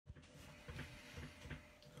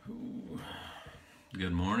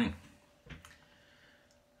Good morning. Let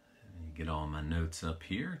me get all my notes up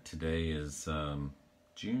here. Today is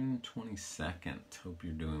June 22nd. Hope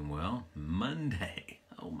you're doing well. Monday.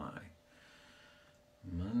 Oh my.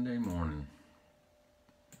 Monday morning.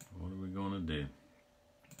 What are we going to do?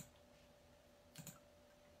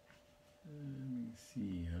 Let me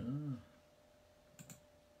see, huh?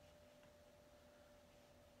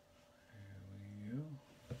 There we go.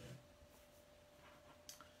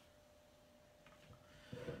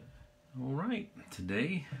 All right,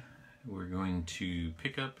 today we're going to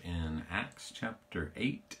pick up in Acts chapter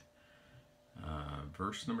 8,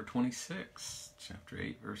 verse number 26. Chapter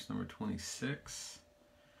 8, verse number 26.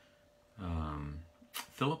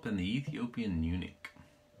 Philip and the Ethiopian Eunuch.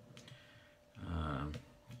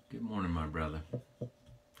 Good morning, my brother.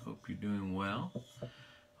 Hope you're doing well.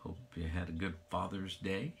 Hope you had a good Father's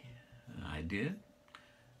Day. I did.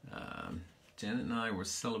 Janet and I were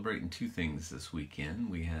celebrating two things this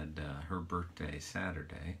weekend. We had her birthday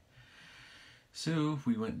Saturday. So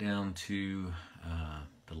we went down to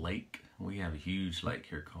the lake. We have a huge lake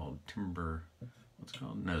here called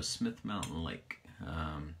Smith Mountain Lake.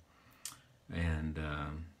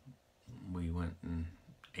 We went and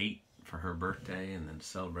ate for her birthday and then to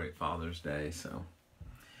celebrate Father's Day. So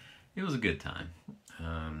it was a good time.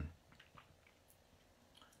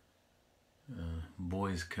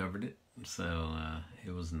 Boys covered it. So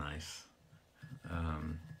it was nice.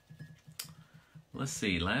 Let's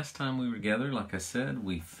see. Last time we were together, like I said,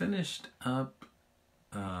 we finished up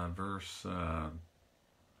verse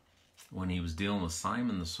when he was dealing with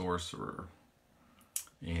Simon the sorcerer.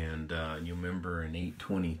 And you remember in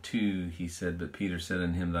 8:22, he said, "But Peter said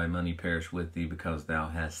unto him, Thy money perish with thee, because thou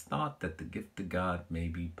hast thought that the gift of God may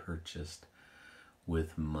be purchased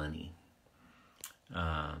with money.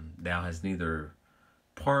 Thou hast neither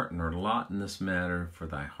part nor lot in this matter, for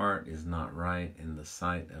thy heart is not right in the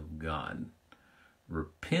sight of God.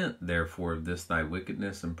 Repent therefore of this thy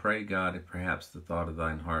wickedness, and pray God, if perhaps the thought of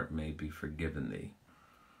thine heart may be forgiven thee.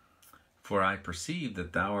 For I perceive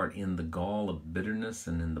that thou art in the gall of bitterness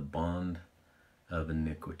and in the bond of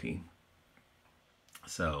iniquity."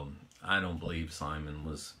 So I don't believe Simon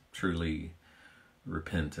was truly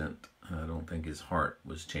repentant. I don't think his heart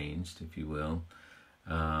was changed, if you will.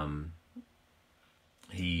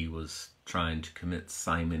 He was trying to commit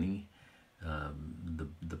simony,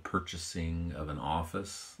 the purchasing of an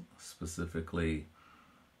office, specifically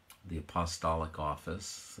the apostolic office.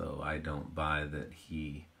 So I don't buy that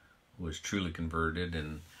he was truly converted.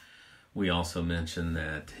 And we also mentioned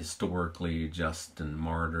that historically Justin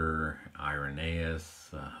Martyr,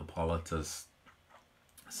 Irenaeus, Hippolytus,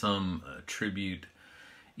 some attribute,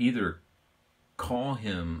 either call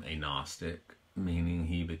him a Gnostic, meaning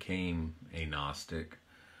he became a Gnostic,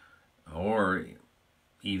 or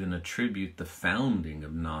even attribute the founding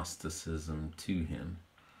of Gnosticism to him.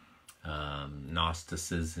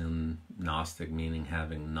 Gnosticism, Gnostic meaning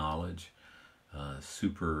having knowledge,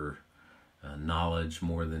 super knowledge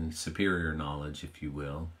more than superior knowledge, if you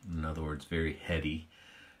will. In other words, very heady,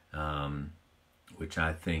 which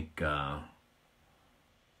I think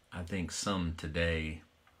some today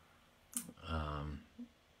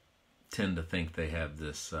tend to think they have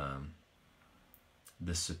this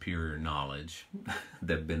superior knowledge.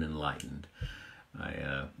 They've been enlightened.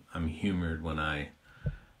 I'm humored when I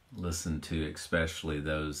listen to especially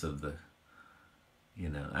those of the,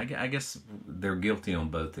 I guess they're guilty on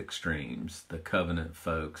both extremes. The covenant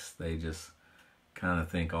folks, they just kind of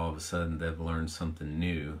think all of a sudden they've learned something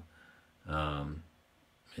new.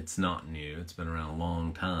 It's not new. It's been around a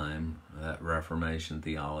long time. That Reformation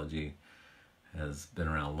theology has been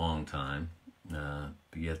around a long time.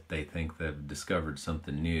 But yet they think they've discovered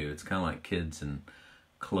something new. It's kind of like kids in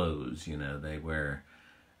clothes. They wear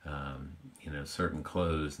certain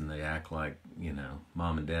clothes and they act like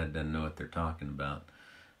mom and dad doesn't know what they're talking about.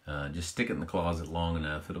 Just stick it in the closet long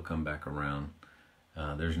enough, it'll come back around.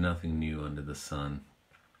 There's nothing new under the sun.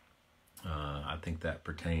 I think that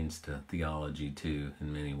pertains to theology too,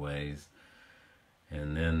 in many ways.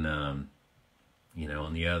 And then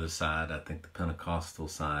on the other side, I think the Pentecostal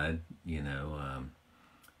side,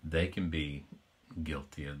 they can be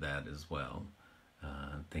guilty of that as well,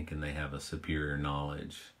 thinking they have a superior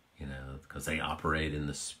knowledge, because they operate in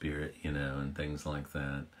the Spirit, and things like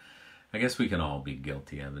that. I guess we can all be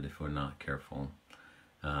guilty of it if we're not careful.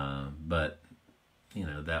 But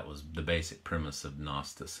that was the basic premise of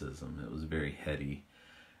Gnosticism. It was very heady.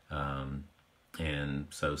 And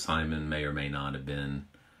so Simon may or may not have been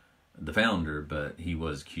the founder, but he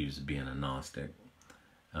was accused of being a Gnostic.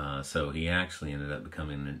 So he actually ended up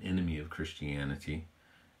becoming an enemy of Christianity,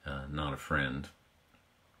 not a friend.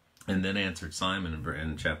 And then answered Simon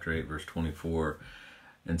in chapter 8, verse 24,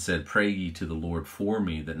 and said, Pray ye to the Lord for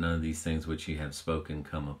me, that none of these things which ye have spoken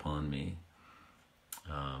come upon me.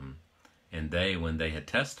 And they, when they had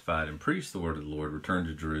testified and preached the word of the Lord, returned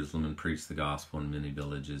to Jerusalem and preached the gospel in many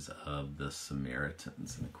villages of the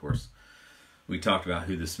Samaritans. And of course, we talked about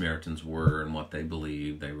who the Samaritans were and what they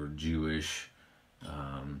believed. They were Jewish,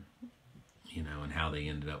 and how they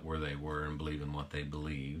ended up where they were and believing what they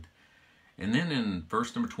believed. And then in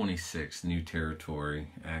verse number 26, new territory,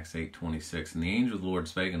 Acts 8:26, and the angel of the Lord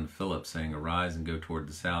spake unto Philip, saying, Arise and go toward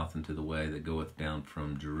the south into the way that goeth down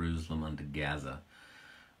from Jerusalem unto Gaza,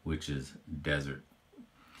 which is desert.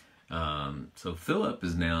 So Philip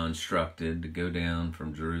is now instructed to go down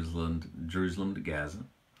from Jerusalem to Gaza.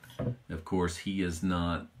 Of course,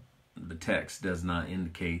 the text does not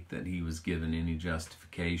indicate that he was given any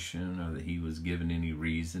justification or that he was given any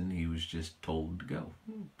reason. He was just told to go.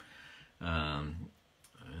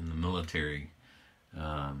 In the military,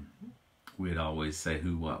 we'd always say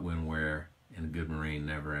who, what, when, where, and a good Marine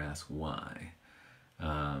never asks why.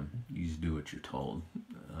 You just do what you're told.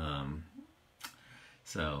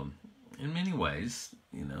 So, in many ways,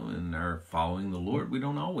 in our following the Lord, we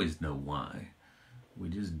don't always know why. We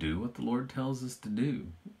just do what the Lord tells us to do.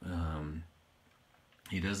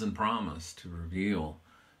 He doesn't promise to reveal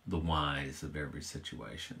the whys of every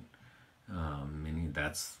situation.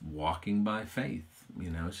 That's walking by faith.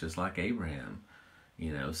 It's just like Abraham.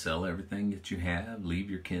 Sell everything that you have, leave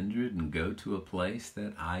your kindred, and go to a place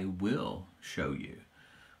that I will show you.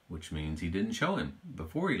 Which means he didn't show him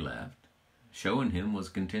before he left. Showing him was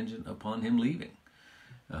contingent upon him leaving.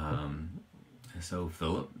 So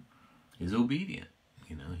Philip is obedient.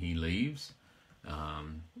 He leaves,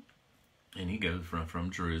 and he goes from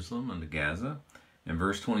Jerusalem unto Gaza. In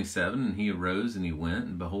verse 27, and he arose and he went,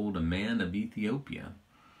 and behold, a man of Ethiopia,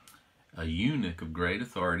 a eunuch of great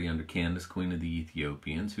authority under Candace, queen of the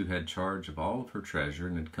Ethiopians, who had charge of all of her treasure,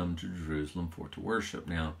 and had come to Jerusalem for to worship.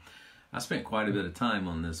 Now, I spent quite a bit of time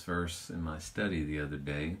on this verse in my study the other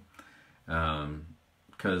day,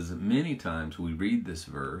 because many times we read this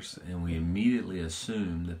verse and we immediately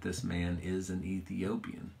assume that this man is an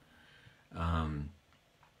Ethiopian,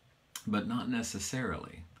 but not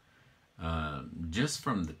necessarily. Just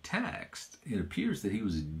from the text, it appears that he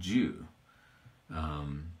was a Jew.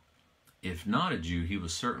 If not a Jew, he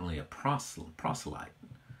was certainly a proselyte,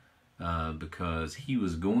 because he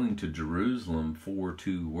was going to Jerusalem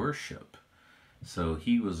to worship. So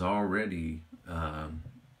he was already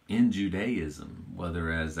in Judaism,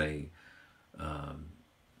 whether as a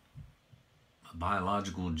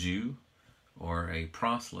biological Jew or a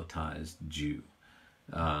proselytized Jew.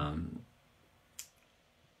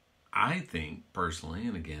 I think personally,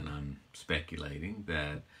 and again I'm speculating,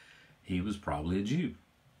 that he was probably a Jew.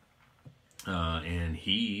 And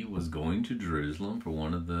he was going to Jerusalem for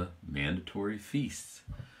one of the mandatory feasts,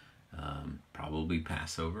 probably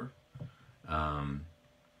Passover.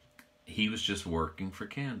 He was just working for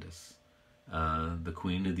Candace, the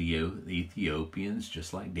queen of the Ethiopians,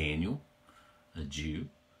 just like Daniel, a Jew,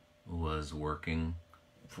 was working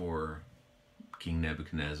for King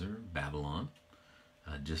Nebuchadnezzar, Babylon,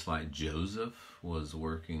 just like Joseph was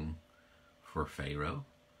working for Pharaoh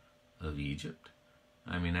of Egypt.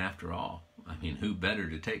 After all, who better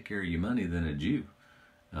to take care of your money than a Jew?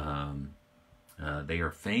 They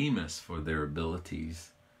are famous for their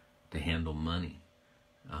abilities to handle money.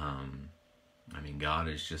 God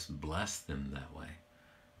has just blessed them that way.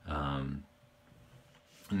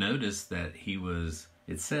 Notice that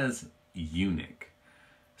it says eunuch.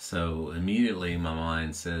 So immediately my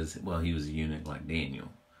mind says, well, he was a eunuch like Daniel.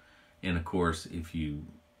 And of course, if you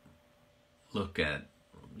look at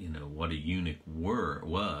what a eunuch were,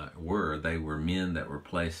 they were men that were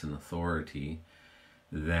placed in authority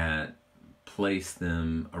that placed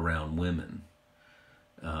them around women.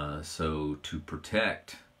 So to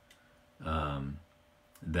protect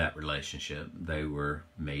that relationship, they were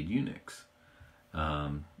made eunuchs.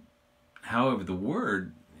 However, the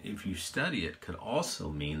word, if you study it, could also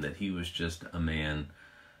mean that he was just a man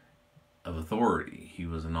of authority. He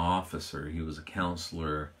was an officer. He was a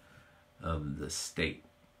counselor of the state.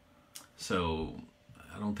 So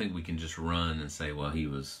I don't think we can just run and say, well, he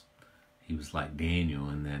was like Daniel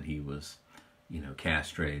in that he was,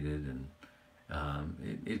 castrated, and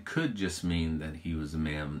it could just mean that he was a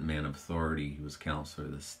man of authority. He was counselor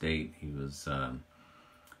of the state. He was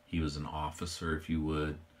an officer, if you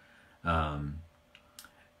would.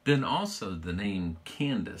 Then also the name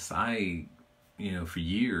Candace. For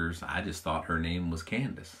years I just thought her name was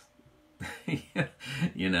Candace.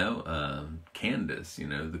 Candace,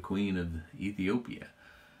 the queen of Ethiopia.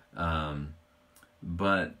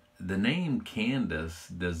 But the name Candace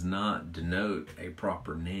does not denote a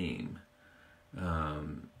proper name,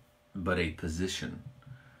 but a position.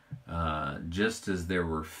 Just as there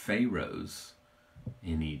were pharaohs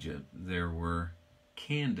in Egypt, there were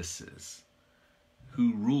Candaces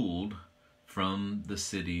who ruled from the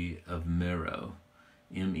city of Meroe,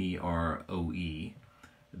 Meroe,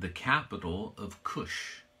 the capital of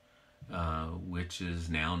Cush, which is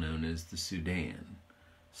now known as the Sudan.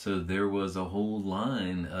 So there was a whole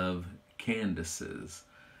line of Candaces.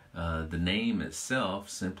 The name itself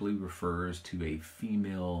simply refers to a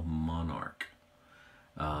female monarch.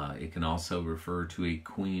 It can also refer to a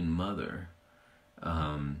queen mother.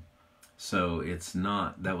 So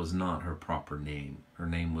that was not her proper name. Her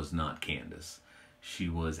name was not Candace. She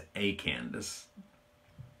was a Candace.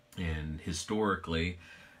 And historically,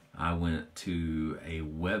 I went to a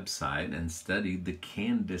website and studied the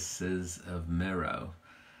Candaces of Meroe,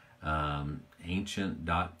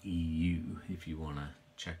 ancient.eu, if you want to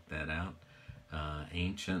check that out.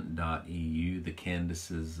 Ancient.eu, the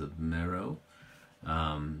Candaces of Meroe.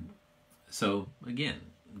 So again,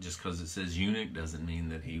 just because it says eunuch doesn't mean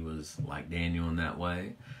that he was like Daniel in that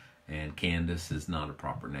way. And Candace is not a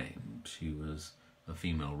proper name. She was a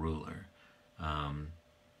female ruler.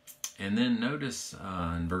 And then notice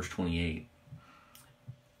in verse 28,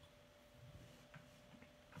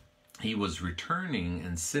 he was returning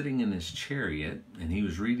and sitting in his chariot, and he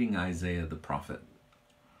was reading Isaiah the prophet.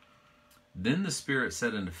 Then the Spirit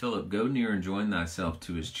said unto Philip, Go near and join thyself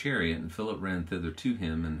to his chariot. And Philip ran thither to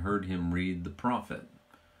him and heard him read the prophet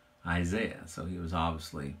Isaiah. So he was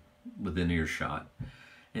obviously within earshot.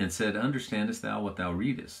 And said, Understandest thou what thou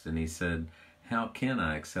readest? And he said, How can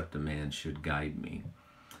I, except a man should guide me?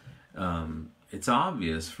 It's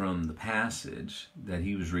obvious from the passage that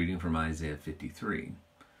he was reading from Isaiah 53,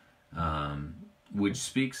 which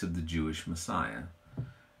speaks of the Jewish Messiah.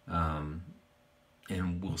 And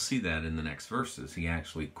we'll see that in the next verses. He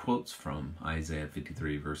actually quotes from Isaiah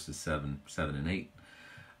 53, verses 7 and 8.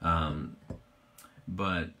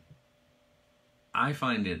 But I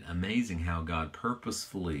find it amazing how God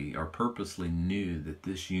purposely knew that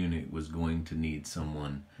this eunuch was going to need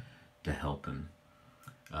someone to help him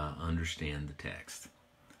understand the text.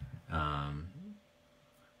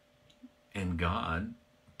 And God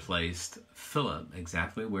placed Philip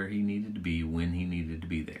exactly where he needed to be when he needed to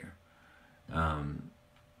be there.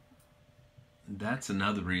 That's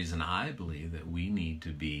another reason I believe that we need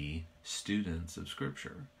to be students of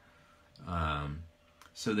Scripture,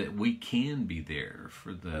 so that we can be there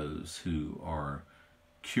for those who are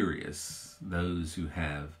curious, those who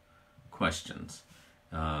have questions.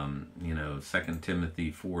 2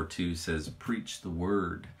 Timothy 4:2 says, Preach the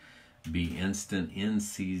word, be instant in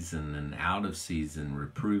season and out of season,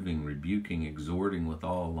 reproving, rebuking, exhorting with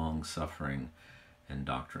all long suffering and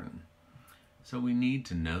doctrine. So we need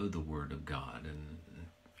to know the Word of God, and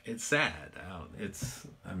it's sad. It's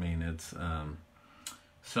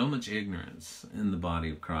so much ignorance in the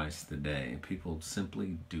body of Christ today. People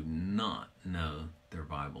simply do not know their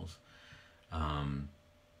Bibles.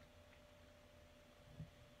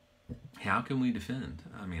 How can we defend?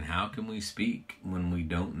 How can we speak when we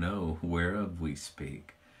don't know whereof we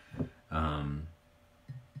speak?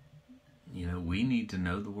 We need to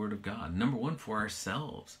know the Word of God. Number one, for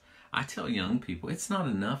ourselves. I tell young people, it's not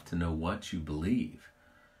enough to know what you believe,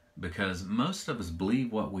 because most of us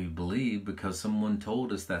believe what we believe because someone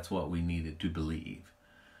told us that's what we needed to believe.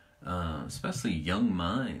 Especially young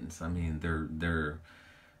minds.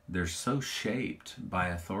 They're so shaped by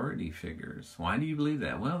authority figures. Why do you believe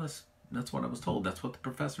that? Well, that's what I was told. That's what the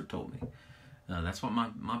professor told me. That's what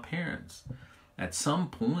my parents. At some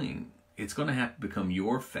point, it's going to have to become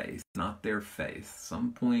your faith, not their faith. At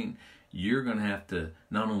some point, you're going to have to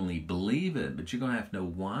not only believe it, but you're going to have to know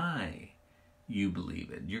why you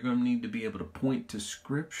believe it. You're going to need to be able to point to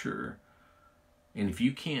Scripture. And if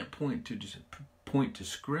you can't point to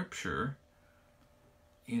Scripture,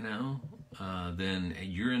 then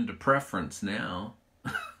you're into preference now.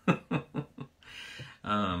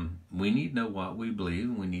 We need to know what we believe,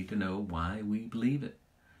 and we need to know why we believe it.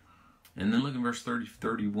 And then look at verse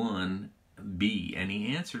 31b. And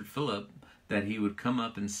he answered Philip that he would come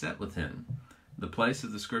up and sit with him. The place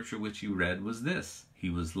of the scripture which he read was this: He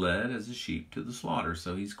was led as a sheep to the slaughter.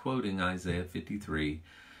 So he's quoting Isaiah 53,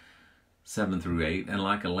 7 through 8. And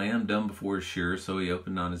like a lamb dumb before his shearer, so he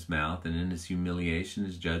opened not his mouth. And in his humiliation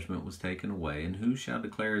his judgment was taken away. And who shall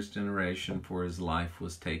declare his generation? For his life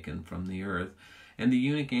was taken from the earth. And the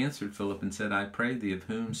eunuch answered Philip and said, I pray thee, of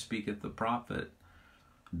whom speaketh the prophet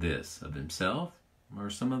this? Of himself or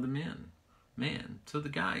some other man? So the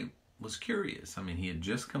guy was curious. He had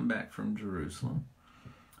just come back from Jerusalem.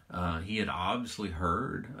 He had obviously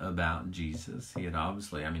heard about Jesus. He had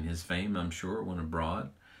obviously, his fame, I'm sure, went abroad.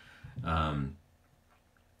 And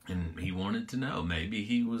he wanted to know, maybe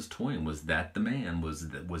he was toying. Was that the man?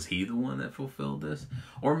 Was he the one that fulfilled this?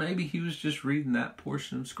 Or maybe he was just reading that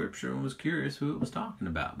portion of Scripture and was curious who it was talking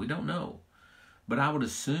about. We don't know. But I would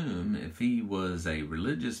assume if he was a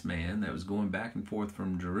religious man that was going back and forth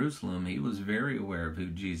from Jerusalem, he was very aware of who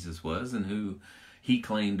Jesus was and who he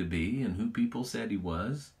claimed to be and who people said he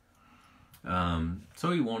was.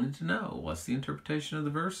 So he wanted to know, what's the interpretation of the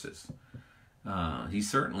verses? He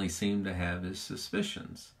certainly seemed to have his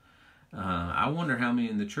suspicions. I wonder how many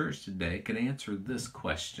in the church today could answer this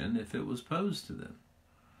question if it was posed to them.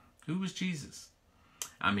 Who was Jesus?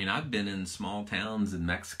 I've been in small towns in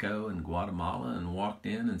Mexico and Guatemala and walked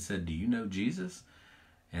in and said, do you know Jesus?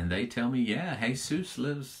 And they tell me, yeah, Jesus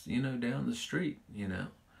lives, down the street,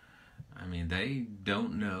 They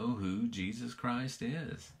don't know who Jesus Christ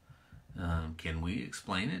is. Can we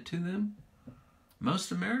explain it to them?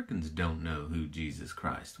 Most Americans don't know who Jesus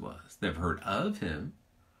Christ was. They've heard of him.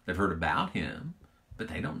 They've heard about him, but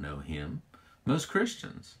they don't know him. Most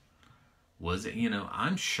Christians.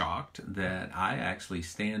 I'm shocked that I actually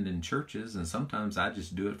stand in churches, and sometimes I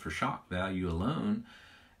just do it for shock value alone,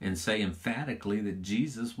 and say emphatically that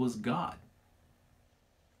Jesus was God.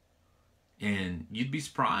 And you'd be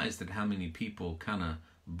surprised at how many people kind of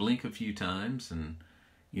blink a few times, and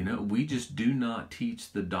we just do not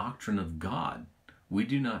teach the doctrine of God. We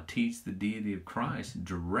do not teach the deity of Christ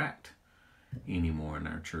direct anymore in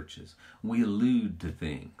our churches. We allude to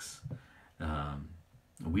things.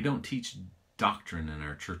 We don't teach doctrine in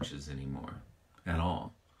our churches anymore at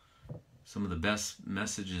all. Some of the best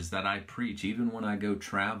messages that I preach, even when I go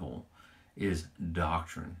travel, is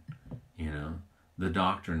doctrine. The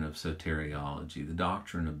doctrine of soteriology, the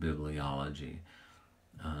doctrine of bibliology.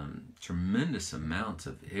 Tremendous amounts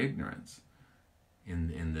of ignorance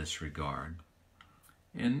in this regard.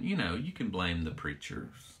 And, you can blame the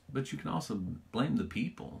preachers, but you can also blame the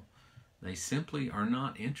people. They simply are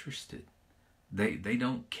not interested. They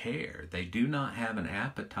don't care. They do not have an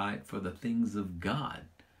appetite for the things of God.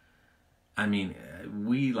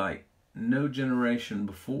 We, like no generation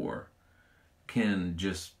before, can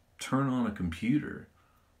just turn on a computer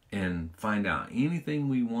and find out anything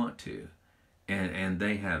we want to. And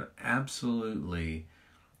they have absolutely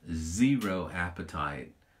zero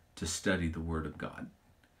appetite to study the Word of God.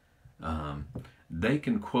 They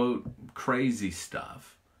can quote crazy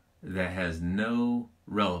stuff that has no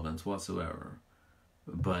relevance whatsoever,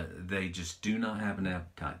 but they just do not have an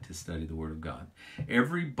appetite to study the Word of God.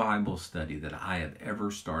 Every Bible study that I have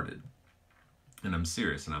ever started, and I'm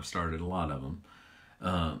serious, and I've started a lot of them,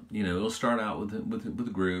 it'll start out with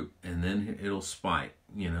a group, and then it'll spike,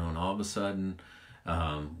 and all of a sudden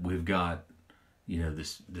we've got,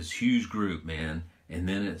 this huge group, man, and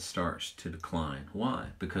then it starts to decline. Why?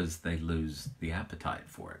 Because they lose the appetite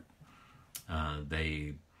for it.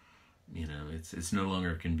 It's no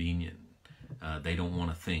longer convenient. They don't want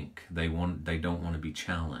to think. They don't want to be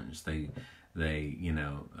challenged. They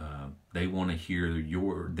want to hear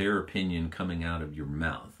their opinion coming out of your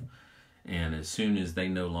mouth. And as soon as they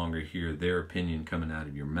no longer hear their opinion coming out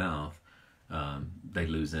of your mouth, they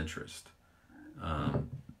lose interest.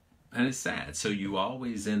 And it's sad. So you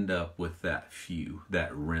always end up with that few,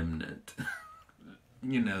 that remnant,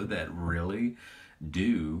 that really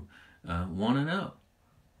do want to know.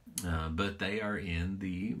 But they are in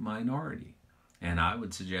the minority. And I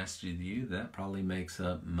would suggest to you that probably makes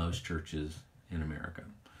up most churches in America.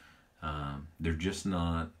 They're just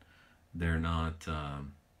not, they're not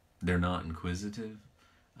inquisitive.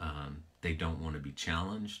 They don't want to be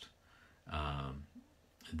challenged.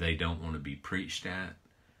 They don't want to be preached at.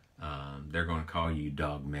 They're going to call you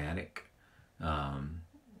dogmatic.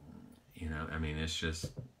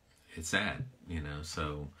 It's sad,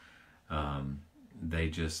 so they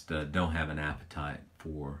just don't have an appetite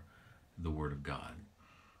for the Word of God.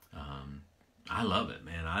 I love it,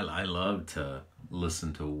 man. I love to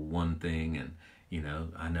listen to one thing, and,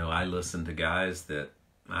 I know I listen to guys that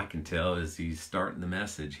I can tell as he's starting the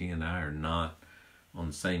message, he and I are not on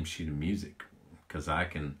the same sheet of music, because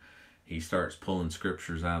he starts pulling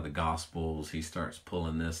scriptures out of the Gospels. He starts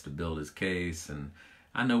pulling this to build his case, and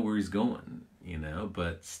I know where he's going,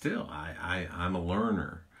 but still, I'm a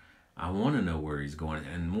learner. I want to know where he's going,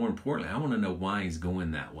 and more importantly, I want to know why he's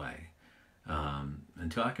going that way.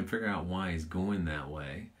 Until I can figure out why he's going that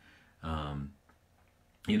way, and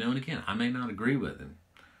again, I may not agree with him.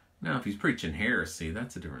 Now, if he's preaching heresy,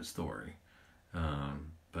 that's a different story.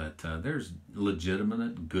 But there's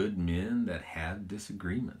legitimate, good men that have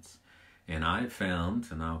disagreements. And I've found,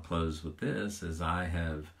 and I'll close with this, as I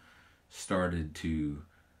have started to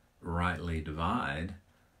rightly divide,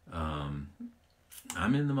 I'm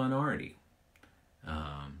in the minority,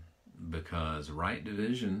 because right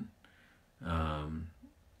division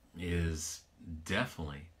is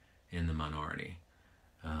definitely in the minority.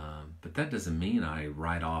 But that doesn't mean I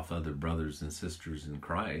write off other brothers and sisters in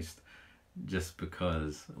Christ just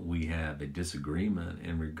because we have a disagreement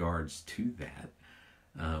in regards to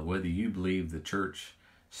that. Whether you believe the church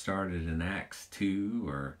started in Acts 2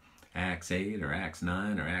 or Acts 8 or Acts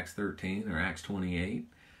 9 or Acts 13 or Acts 28,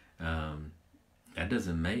 that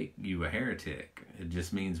doesn't make you a heretic. It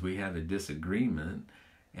just means we have a disagreement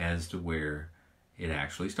as to where it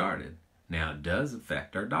actually started. Now, it does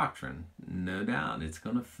affect our doctrine. No doubt it's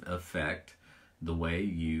going to affect the way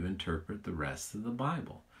you interpret the rest of the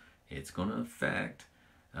Bible. It's going to affect,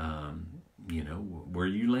 where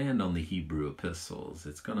you land on the Hebrew epistles.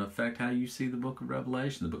 It's going to affect how you see the book of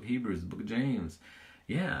Revelation, the book of Hebrews, the book of James.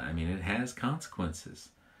 Yeah, I mean, it has consequences.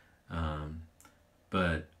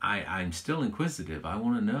 But I'm still inquisitive. I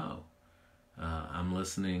want to know. I'm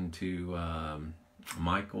listening to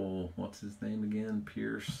Michael, what's his name again?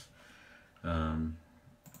 Pierce.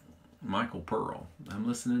 Michael Pearl. I'm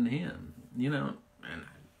listening to him, and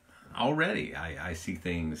already I see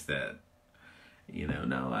things that,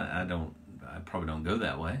 no, I probably don't go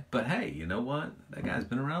that way. But hey, you know what? That guy's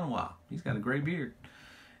been around a while. He's got a gray beard.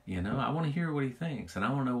 I want to hear what he thinks, and I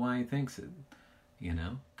want to know why he thinks it,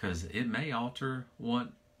 because it may alter what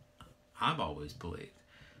I've always believed.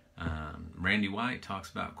 Randy White talks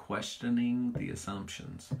about questioning the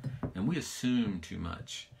assumptions, and we assume too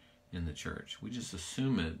much in the church. We just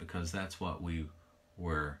assume it because that's what we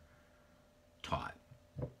were taught.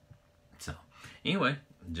 So, anyway,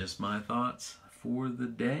 just my thoughts for the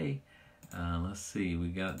day. Let's see, we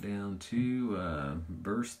got down to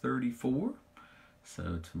verse 34.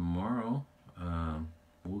 So tomorrow,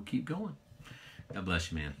 we'll keep going. God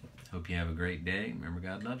bless you, man. Hope you have a great day. Remember,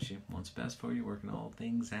 God loves you, wants best for you, working all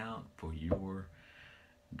things out for your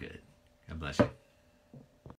good. God bless you.